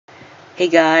Hey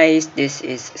guys, this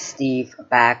is Steve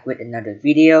back with another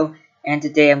video, and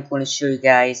today I'm going to show you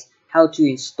guys how to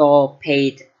install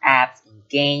paid apps and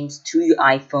games to your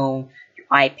iPhone, your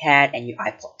iPad and your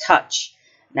iPod Touch.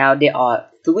 Now there are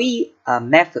three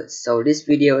methods, so this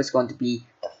video is going to be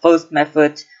the first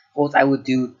method. Of course, I will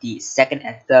do the second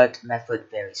and third method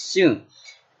very soon.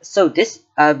 So this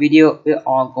video we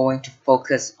are going to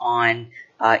focus on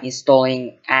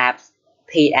installing apps,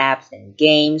 paid apps and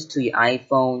games to your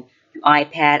iPhone, your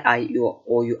iPad,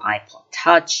 or your iPod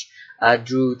Touch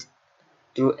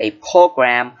through a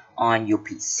program on your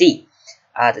PC.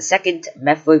 The second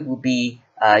method will be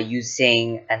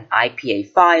using an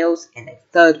IPA files, and the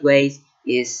third way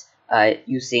is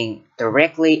using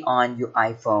directly on your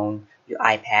iPhone, your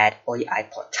iPad, or your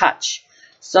iPod Touch.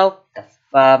 So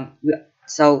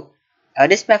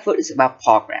this method is about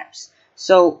programs.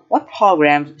 So what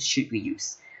programs should we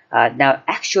use? Now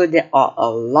actually there are a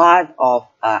lot of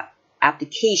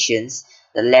applications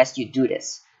that lets you do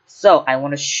this. So I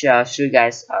want to show you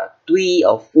guys 3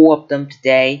 or 4 of them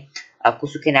today. Of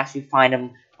course, you can actually find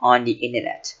them on the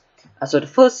internet. So the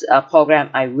first program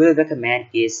I really recommend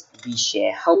is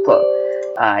VShare Helper.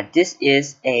 This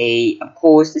is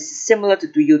similar to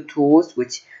Do Your Tools,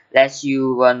 which lets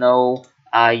you know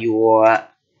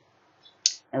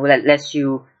lets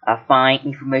you find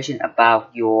information about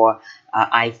your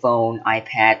iPhone,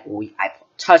 iPad, or iPod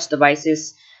Touch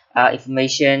devices,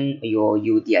 information, your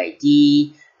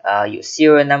UDID, your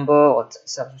serial number, or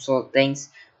some sort of things.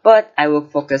 But I will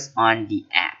focus on the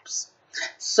apps.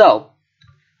 So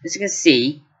as you can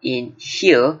see in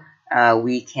here,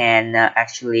 we can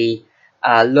actually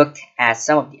look at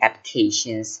some of the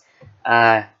applications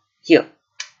here.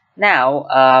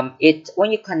 Now,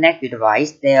 when you connect your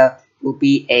device, there will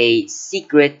be a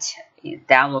secret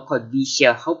download called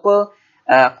VShare Helper.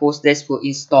 Of course, this will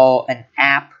install an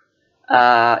app.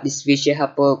 This VShare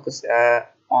Helper goes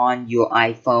on your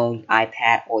iPhone,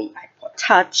 iPad, or your iPod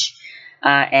Touch.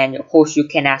 And of course, you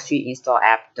can actually install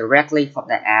app directly from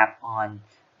the app on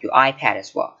your iPad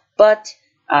as well. But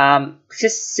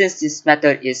since this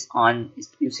method is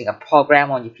using a program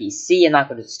on your PC, I'm not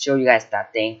going to show you guys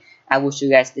that thing. I will show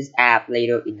you guys this app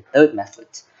later in the third method.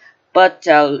 But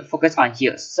focus on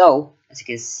here. So as you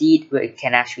can see, we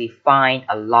can actually find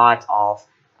a lot of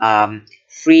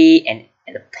free and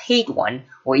the paid one,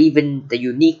 or even the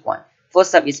unique one.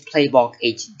 First up is Playbox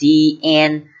HD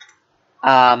and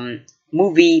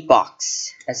Movie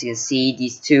Box. As you can see,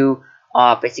 these two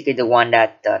are basically the one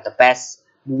that the best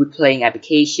movie playing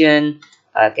application.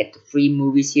 Get the free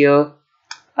movies here.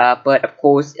 But of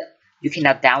course, you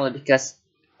cannot download because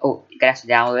you can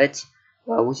actually download it,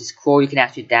 which is cool. You can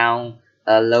actually download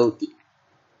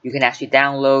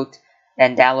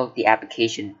the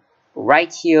application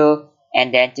right here,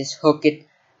 and then just hook it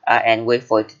and wait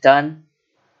for it to done.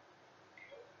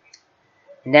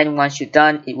 And then once you're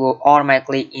done, it will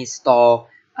automatically install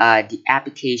the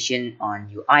application on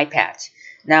your iPad.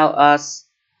 Now,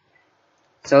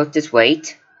 so just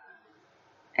wait,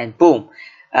 and boom,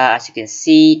 as you can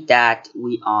see that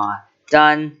we are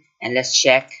done. And let's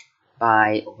check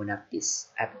by open up this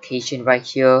application right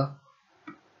here.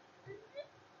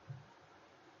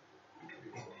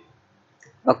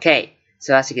 Okay,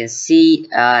 so as you can see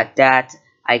that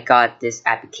I got this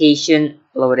application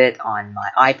loaded on my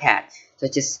iPad. So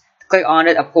just click on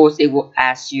it. Of course, it will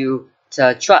ask you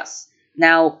to trust.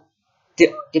 Now,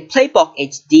 the Playbox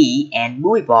HD and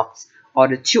MovieBox are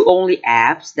the two only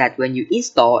apps that when you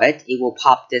install it, it will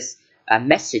pop this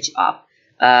message up.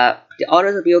 The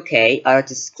others will be okay.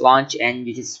 Just launch and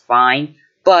you just fine.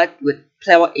 But with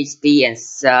Playbox HD and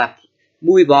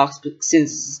MovieBox,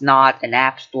 since it's not an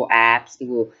app store app, it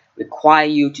will require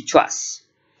you to trust.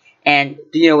 And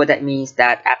do you know what that means?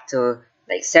 That after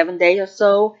like 7 days or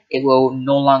so, it will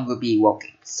no longer be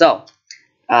working. So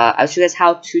I'll show you guys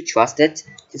how to trust it.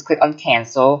 Just click on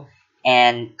cancel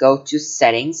and go to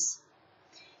settings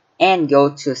and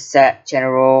go to set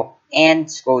general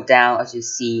and scroll down as you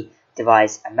see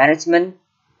device management.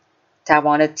 Tap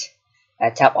on it,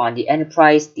 tap on the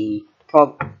enterprise, the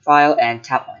profile, and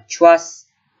tap on trust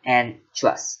and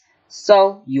trust.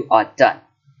 So you are done.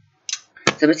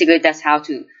 So basically that's how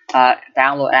to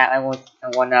download app. I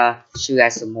wanna show you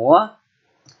guys some more.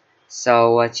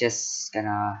 So we're just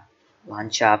gonna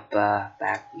launch up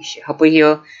back VShare Helper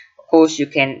here. Of course, you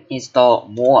can install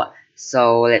more.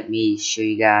 So let me show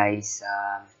you guys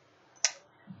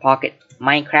Pocket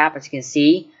Minecraft. As you can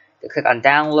see, you click on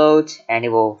download and it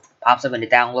will pop up in the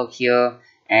download here,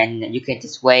 and you can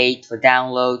just wait for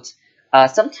download.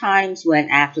 Sometimes when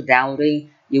after downloading,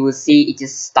 you will see it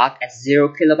just stuck at 0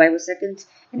 kilobytes per second,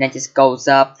 and then just goes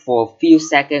up for a few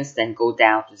seconds, then go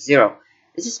down to 0.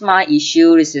 This is my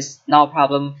issue. This is no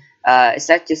problem. It's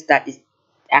not just that it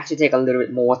actually take a little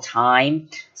bit more time.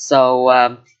 So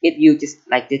if you just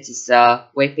like this is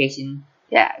wait patient,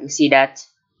 yeah, you see that,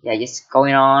 yeah, just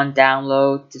going on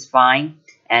download just fine.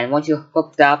 And once you're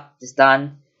hooked up, it's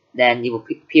done. Then it will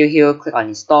appear here. Click on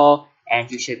install, and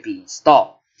you should be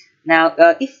installed. Now,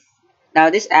 now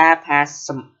this app has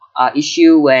some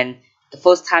issue when the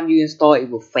first time you install it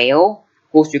will fail.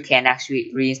 Of course, you can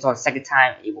actually reinstall the second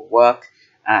time, it will work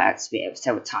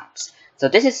several times. So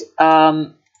this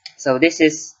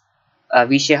is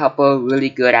VShare Helper, really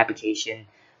good application,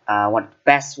 one of the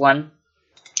best one.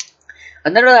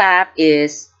 Another app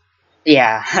is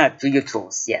Do Your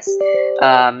Tools. Yes,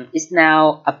 it's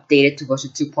now updated to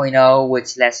version 2.0,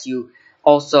 which lets you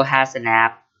also has an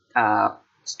app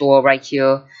store right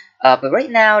here. But right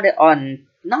now there are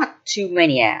not too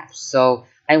many apps, so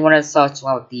I want to search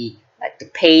one of the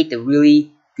paid, the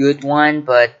really good one.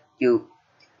 But you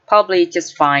probably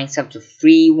just find some of the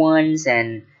free ones,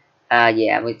 and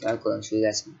yeah, I'm going to show you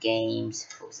guys some games.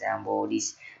 For example,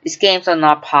 these games are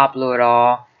not popular at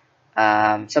all.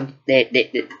 Some they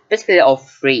basically they're all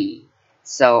free,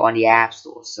 so on the App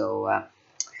Store. So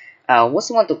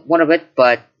wasn't one of it,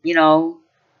 but you know,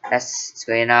 that's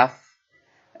good enough.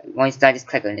 Once that, just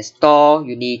click on install.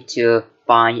 You need to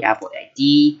find your Apple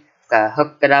ID,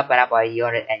 hook it up, and Apple ID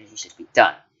on it, and you should be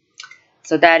done.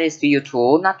 So that is your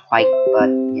tool, not quite, but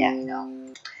yeah, you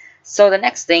know. So the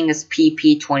next thing is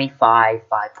PP25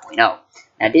 5.0. Now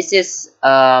this is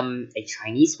a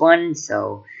Chinese one,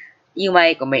 so you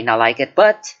might or may not like it,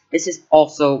 but this is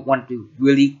also one of the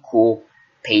really cool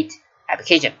paid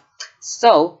application.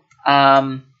 So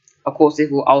of course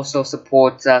it will also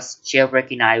support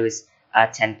jailbreaking iOS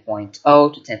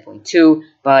 10.0 to 10.2,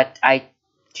 but I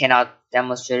cannot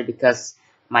demonstrate it because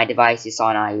my device is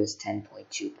on iOS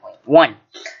 10.2.1.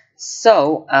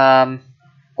 So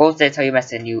also I tell you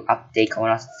there's a new update coming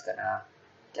on, so it's gonna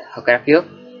hook it up here.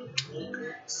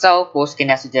 So of course you can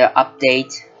answer the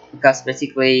update, because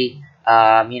basically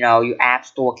you know, your app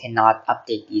store cannot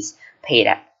update this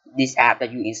app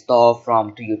that you install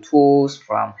from Do Your Tools,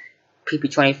 from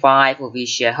PP25 or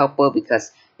VShare Helper,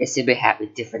 because they simply have a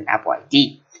different Apple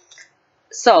ID.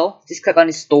 So just click on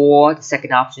the store, the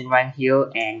second option right here,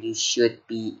 and you should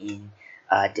be in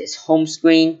this home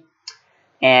screen.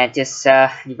 And just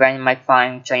you might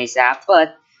find Chinese app,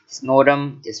 but just ignore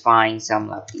them. Just find some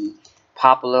of the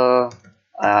popular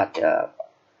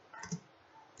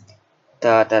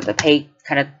the paid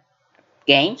kind of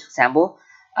games. For example,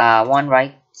 one,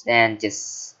 right? Then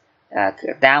just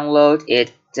download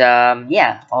it.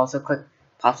 Yeah, also click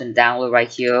pause and download right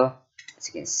here. As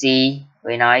you can see,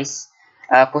 very nice.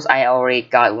 Of course, I already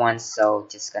got one, so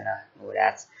just gonna move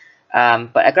that.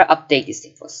 But I gotta update this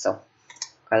thing first, so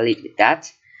I'll leave it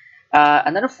at that.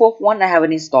 Another fourth one I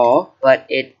haven't installed, but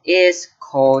it is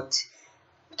called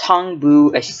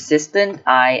Tongbrew Assistant.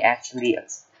 I actually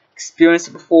experienced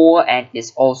it before, and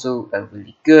it's also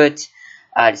really good.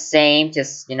 The same,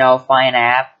 just you know, find an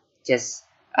app, just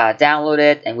download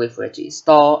it and wait for it to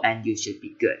install, and you should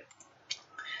be good.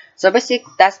 So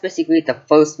that's basically the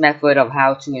first method of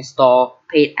how to install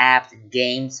paid apps and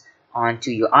games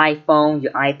onto your iPhone,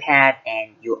 your iPad,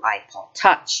 and your iPod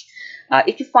Touch.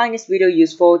 If you find this video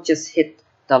useful, just hit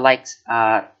the likes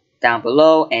down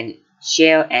below, and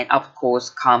share, and of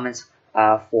course comments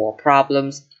for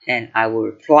problems, and I will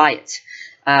reply it.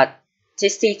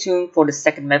 Just stay tuned for the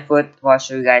second method, where I'll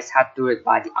show you guys how to do it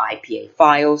by the IPA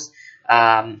files.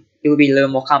 It will be a little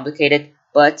more complicated,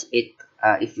 but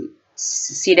if you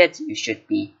succeeded, you should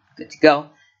be good to go.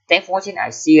 Thanks for watching.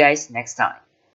 I'll see you guys next time.